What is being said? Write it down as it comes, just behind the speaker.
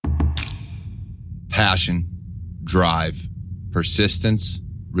passion, drive, persistence,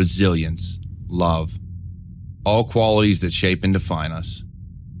 resilience, love. All qualities that shape and define us.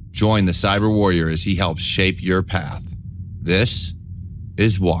 Join the Cyber Warrior as he helps shape your path. This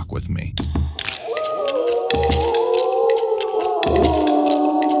is Walk With Me.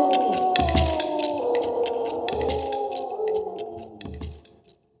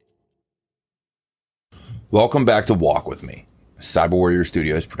 Welcome back to Walk With Me, a Cyber Warrior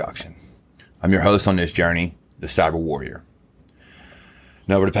Studios production. I'm your host on this journey, the Cyber Warrior.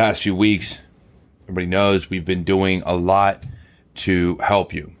 Now, over the past few weeks, everybody knows we've been doing a lot to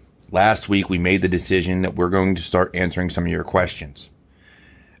help you. Last week, we made the decision that we're going to start answering some of your questions.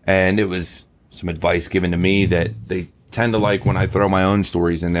 And it was some advice given to me that they tend to like when I throw my own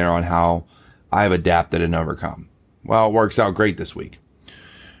stories in there on how I've adapted and overcome. Well, it works out great this week.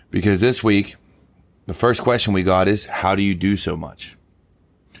 Because this week, the first question we got is, how do you do so much?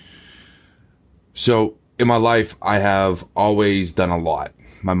 So in my life, I have always done a lot.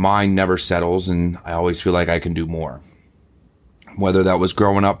 My mind never settles, and I always feel like I can do more. Whether that was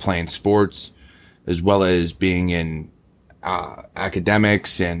growing up playing sports, as well as being in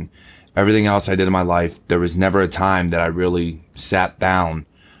academics and everything else I did in my life, there was never a time that I really sat down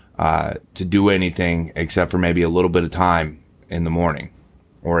to do anything except for maybe a little bit of time in the morning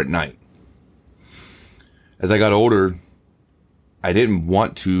or at night. As I got older, I didn't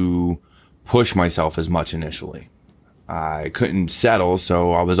want to push myself as much initially. I couldn't settle,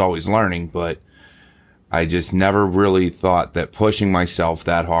 so I was always learning, but I just never really thought that pushing myself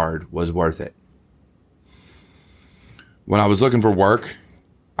that hard was worth it. When I was looking for work,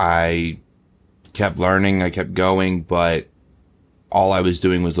 I kept learning, I kept going, but all I was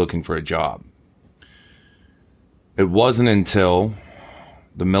doing was looking for a job. It wasn't until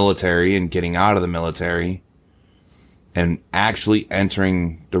the military and getting out of the military and actually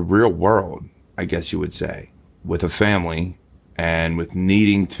entering the real world, I guess you would say, with a family and with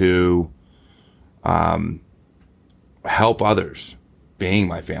needing to help others, being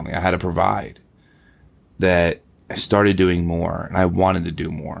my family. I had to provide, that I started doing more, and I wanted to do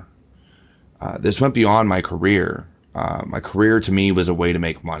more. This went beyond my career. My career to me was a way to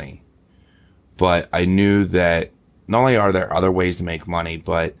make money, but I knew that not only are there other ways to make money,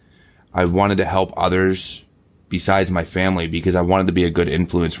 but I wanted to help others besides my family, because I wanted to be a good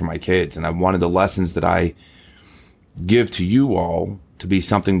influence for my kids. And I wanted the lessons that I give to you all to be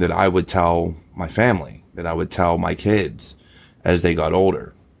something that I would tell my family, that I would tell my kids as they got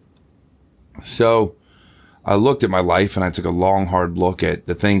older. So I looked at my life and I took a long, hard look at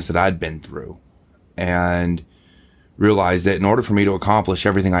the things that I'd been through and realized that in order for me to accomplish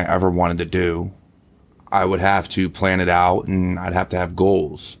everything I ever wanted to do, I would have to plan it out and I'd have to have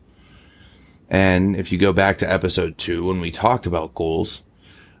goals. And if you go back to episode 2, when we talked about goals,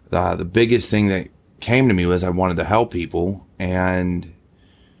 the biggest thing that came to me was I wanted to help people. And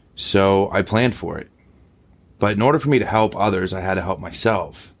so I planned for it. But in order for me to help others, I had to help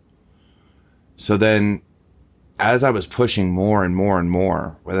myself. So then as I was pushing more and more and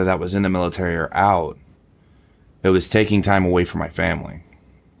more, whether that was in the military or out, it was taking time away from my family.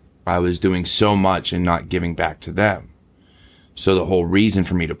 I was doing so much and not giving back to them. So the whole reason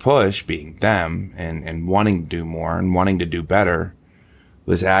for me to push, being them and wanting to do more and wanting to do better,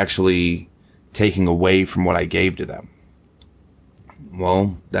 was actually taking away from what I gave to them.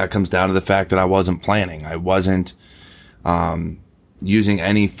 Well, that comes down to the fact that I wasn't planning. I wasn't using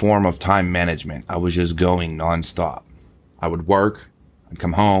any form of time management. I was just going nonstop. I would work, I'd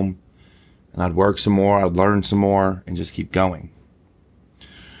come home, and I'd work some more, I'd learn some more, and just keep going.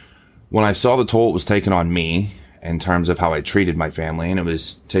 When I saw the toll it was taking on me, in terms of how I treated my family, and it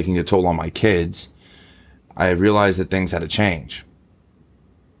was taking a toll on my kids, I realized that things had to change.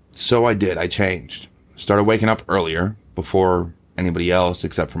 So I did. I changed. Started waking up earlier before anybody else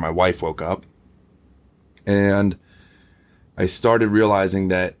except for my wife woke up. And I started realizing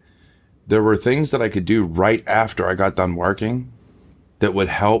that there were things that I could do right after I got done working that would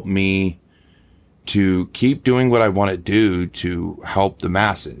help me to keep doing what I want to do to help the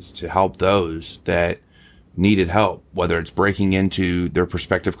masses, to help those that needed help, whether it's breaking into their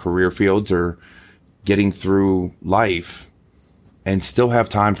prospective career fields or getting through life, and still have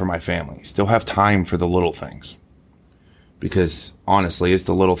time for my family, still have time for the little things. Because honestly, it's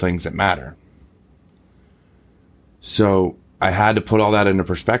the little things that matter. So I had to put all that into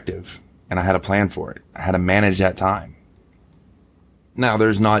perspective, and I had a plan for it. I had to manage that time. Now,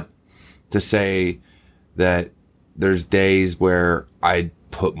 there's not to say that there's days where I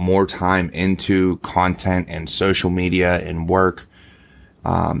put more time into content and social media and work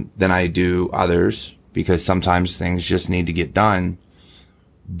than I do others, because sometimes things just need to get done.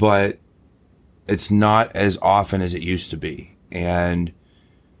 But it's not as often as it used to be. And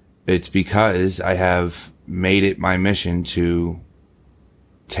it's because I have made it my mission to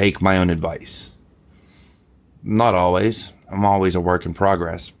take my own advice. Not always. I'm always a work in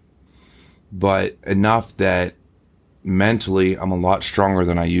progress. But enough that mentally I'm a lot stronger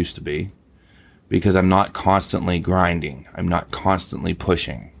than I used to be, because I'm not constantly grinding. I'm not constantly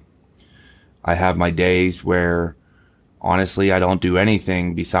pushing. I have my days where, honestly, I don't do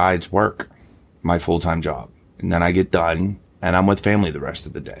anything besides work my full-time job. And then I get done and I'm with family the rest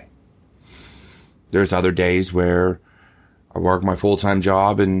of the day. There's other days where I work my full-time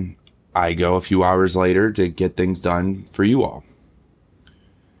job and I go a few hours later to get things done for you all.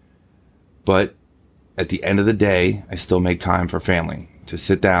 But at the end of the day, I still make time for family, to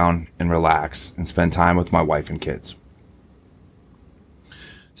sit down and relax and spend time with my wife and kids.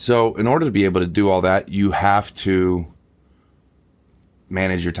 So in order to be able to do all that, you have to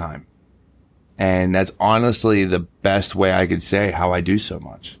manage your time. And that's honestly the best way I could say how I do so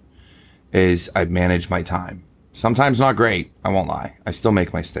much, is I manage my time. Sometimes not great, I won't lie. I still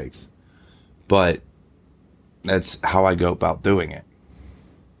make mistakes. But that's how I go about doing it.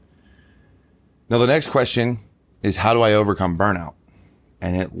 Now, the next question is, how do I overcome burnout?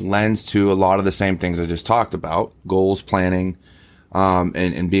 And it lends to a lot of the same things I just talked about: goals, planning,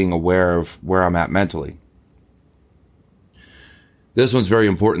 and being aware of where I'm at mentally. This one's very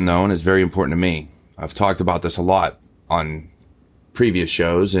important, though, and it's very important to me. I've talked about this a lot on previous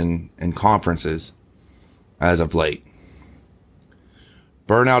shows and conferences as of late.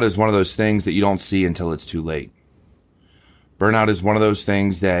 Burnout is one of those things that you don't see until it's too late. Burnout is one of those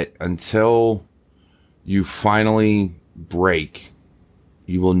things that until you finally break,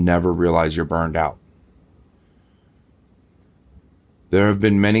 you will never realize you're burned out. There have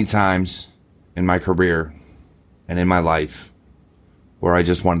been many times in my career and in my life where I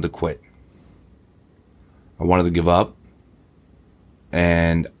just wanted to quit. I wanted to give up,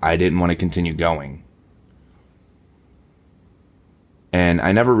 and I didn't want to continue going. And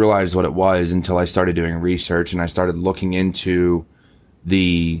I never realized what it was until I started doing research and I started looking into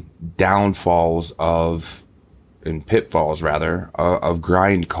the downfalls of, and pitfalls rather, of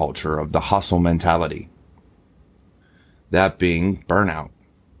grind culture, of the hustle mentality. That being burnout.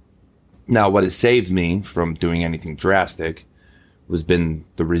 Now, what has saved me from doing anything drastic has been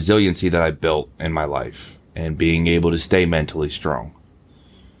the resiliency that I built in my life and being able to stay mentally strong.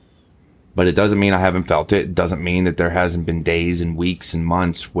 But it doesn't mean I haven't felt it. It doesn't mean that there hasn't been days and weeks and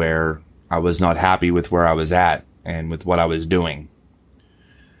months where I was not happy with where I was at and with what I was doing.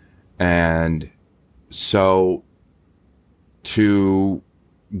 And so to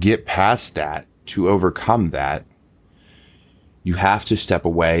get past that, to overcome that, you have to step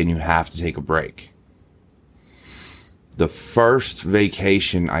away and you have to take a break. The first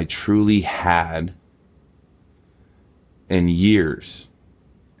vacation I truly had in years,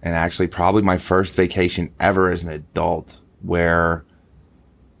 and actually probably my first vacation ever as an adult, where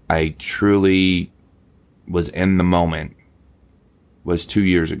I truly was in the moment, was 2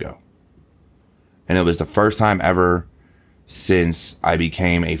 years ago. And it was the first time ever since I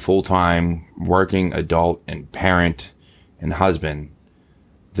became a full-time working adult and parent and husband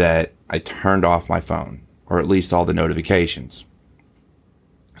that I turned off my phone, or at least all the notifications,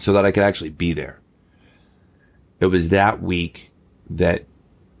 so that I could actually be there. It was that week that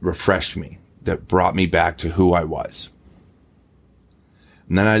refreshed me, that brought me back to who I was.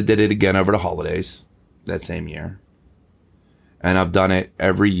 And then I did it again over the holidays that same year. And I've done it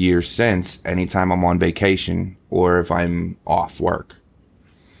every year since, anytime I'm on vacation or if I'm off work.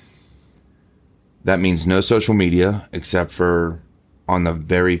 That means no social media, except for on the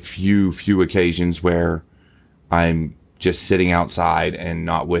very few occasions where I'm just sitting outside and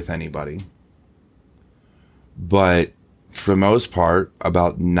not with anybody. But for the most part,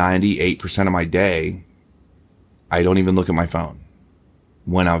 about 98% of my day, I don't even look at my phone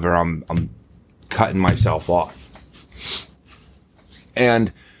whenever I'm cutting myself off.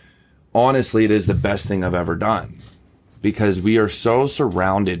 And honestly, it is the best thing I've ever done, because we are so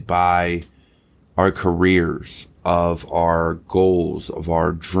surrounded by our careers, of our goals, of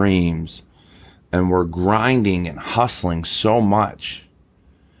our dreams, and we're grinding and hustling so much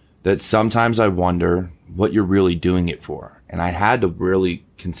that sometimes I wonder what you're really doing it for. And I had to really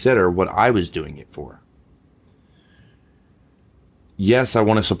consider what I was doing it for. Yes, I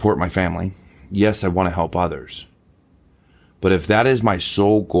want to support my family. Yes, I want to help others. But if that is my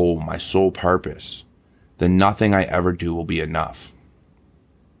sole goal, my sole purpose, then nothing I ever do will be enough.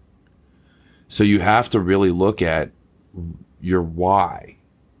 So you have to really look at your why.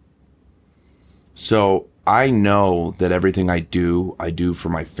 So I know that everything I do for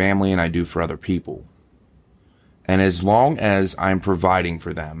my family and I do for other people. And as long as I'm providing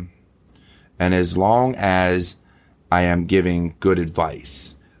for them, and as long as I am giving good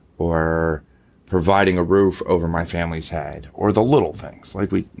advice or providing a roof over my family's head or the little things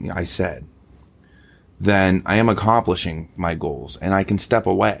like I said, then I am accomplishing my goals and I can step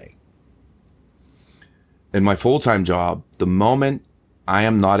away. In my full-time job, the moment I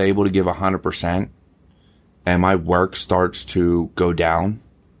am not able to give 100% and my work starts to go down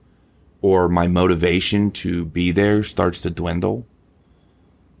or my motivation to be there starts to dwindle,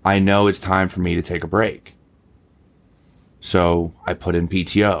 I know it's time for me to take a break. So I put in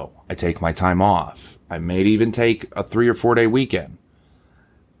PTO. I take my time off. I may even take a 3 or 4 day weekend.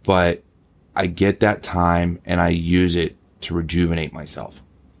 But I get that time and I use it to rejuvenate myself.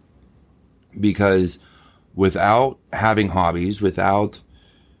 Because without having hobbies, without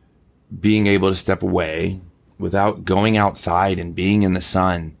being able to step away, without going outside and being in the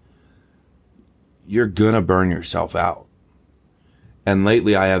sun, you're gonna burn yourself out. And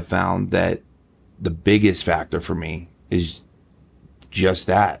lately I have found that the biggest factor for me is just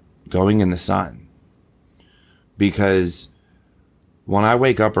that, going in the sun. Because when I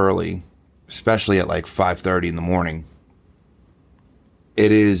wake up early, especially at like 5:30 in the morning,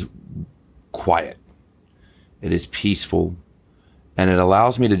 it is quiet. It is peaceful. And it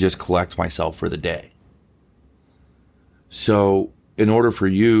allows me to just collect myself for the day. So in order for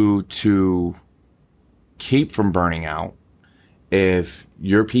you to keep from burning out, if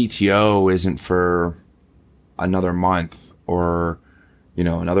your PTO isn't for another month or,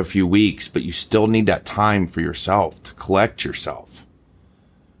 another few weeks, but you still need that time for yourself to collect yourself,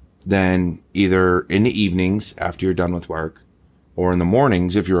 then either in the evenings after you're done with work or in the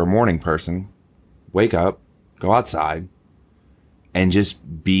mornings, if you're a morning person, wake up, go outside and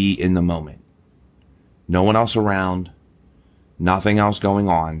just be in the moment. No one else around, nothing else going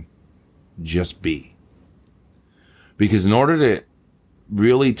on, just be. Because in order to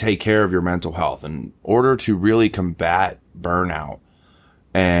really take care of your mental health, in order to really combat burnout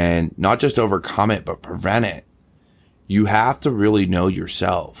and not just overcome it, but prevent it, you have to really know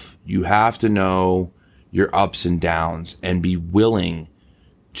yourself. You have to know your ups and downs and be willing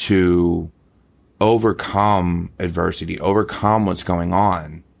to overcome adversity, overcome what's going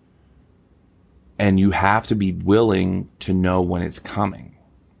on. And you have to be willing to know when it's coming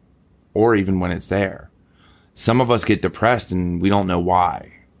or even when it's there. Some of us get depressed and we don't know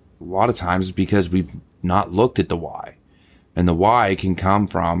why. A lot of times it's because we've not looked at the why. And the why can come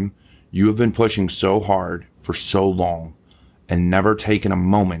from you have been pushing so hard for so long and never taken a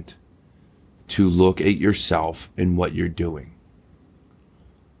moment to look at yourself and what you're doing.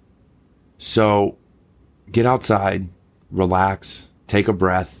 So get outside, relax, take a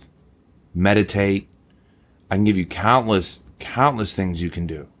breath, meditate. I can give you countless things you can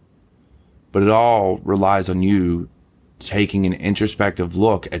do. But it all relies on you taking an introspective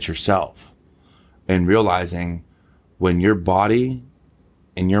look at yourself and realizing when your body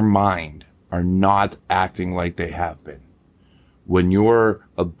and your mind are not acting like they have been, when your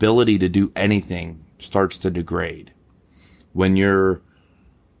ability to do anything starts to degrade, when your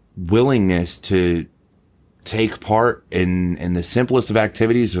willingness to take part in the simplest of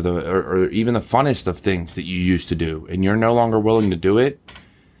activities or even the funnest of things that you used to do, and you're no longer willing to do it,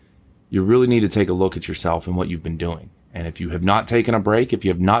 you really need to take a look at yourself and what you've been doing. And if you have not taken a break, if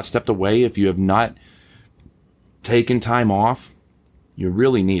you have not stepped away, if you have not taken time off, you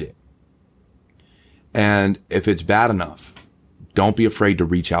really need it. And if it's bad enough, don't be afraid to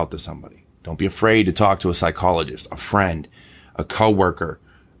reach out to somebody. Don't be afraid to talk to a psychologist, a friend, a coworker,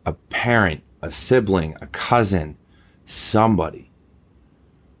 a parent, a sibling, a cousin, somebody.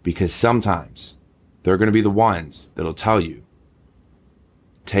 Because sometimes they're going to be the ones that'll tell you,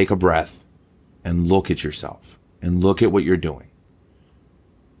 take a breath and look at yourself and look at what you're doing.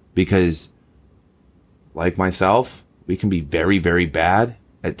 Because like myself, we can be very, very bad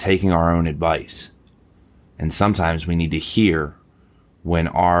at taking our own advice. And sometimes we need to hear when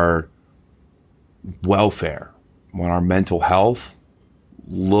our welfare, when our mental health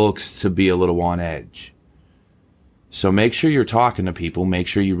looks to be a little on edge. So make sure you're talking to people. Make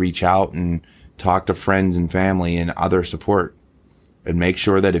sure you reach out and talk to friends and family and other support. And make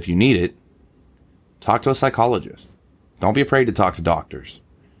sure that if you need it, talk to a psychologist. Don't be afraid to talk to doctors.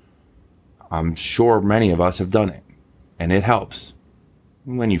 I'm sure many of us have done it. And it helps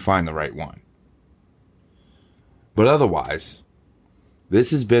when you find the right one. But otherwise,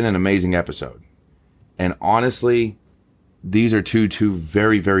 this has been an amazing episode. And honestly, these are two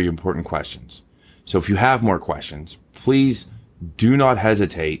very, very important questions. So if you have more questions, please do not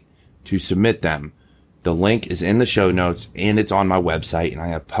hesitate to submit them The link is in the show notes and it's on my website, and I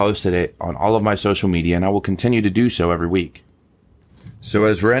have posted it on all of my social media, and I will continue to do so every week. So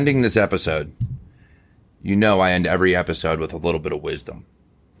as we're ending this episode, you know I end every episode with a little bit of wisdom.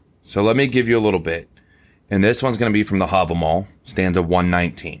 So let me give you a little bit. And this one's going to be from the Havamal, stanza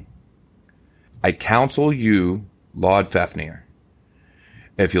 119. I counsel you, Lord Fafnir,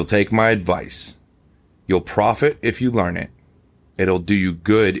 if you'll take my advice, you'll profit if you learn it. It'll do you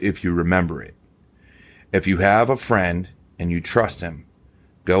good if you remember it. If you have a friend and you trust him,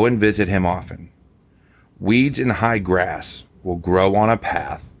 go and visit him often. Weeds and high grass will grow on a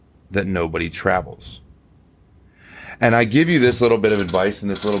path that nobody travels. And I give you this little bit of advice and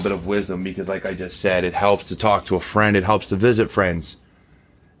this little bit of wisdom because, like I just said, it helps to talk to a friend. It helps to visit friends.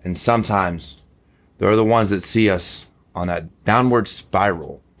 And sometimes they're the ones that see us on that downward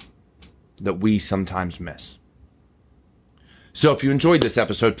spiral that we sometimes miss. So if you enjoyed this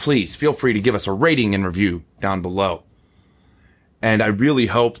episode, please feel free to give us a rating and review down below. And I really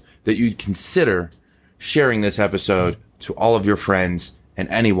hope that you'd consider sharing this episode to all of your friends and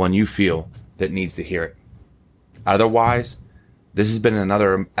anyone you feel that needs to hear it. Otherwise, this has been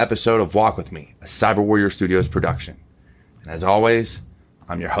another episode of Walk With Me, a Cyber Warrior Studios production. And as always,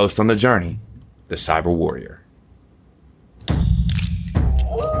 I'm your host on the journey, the Cyber Warrior.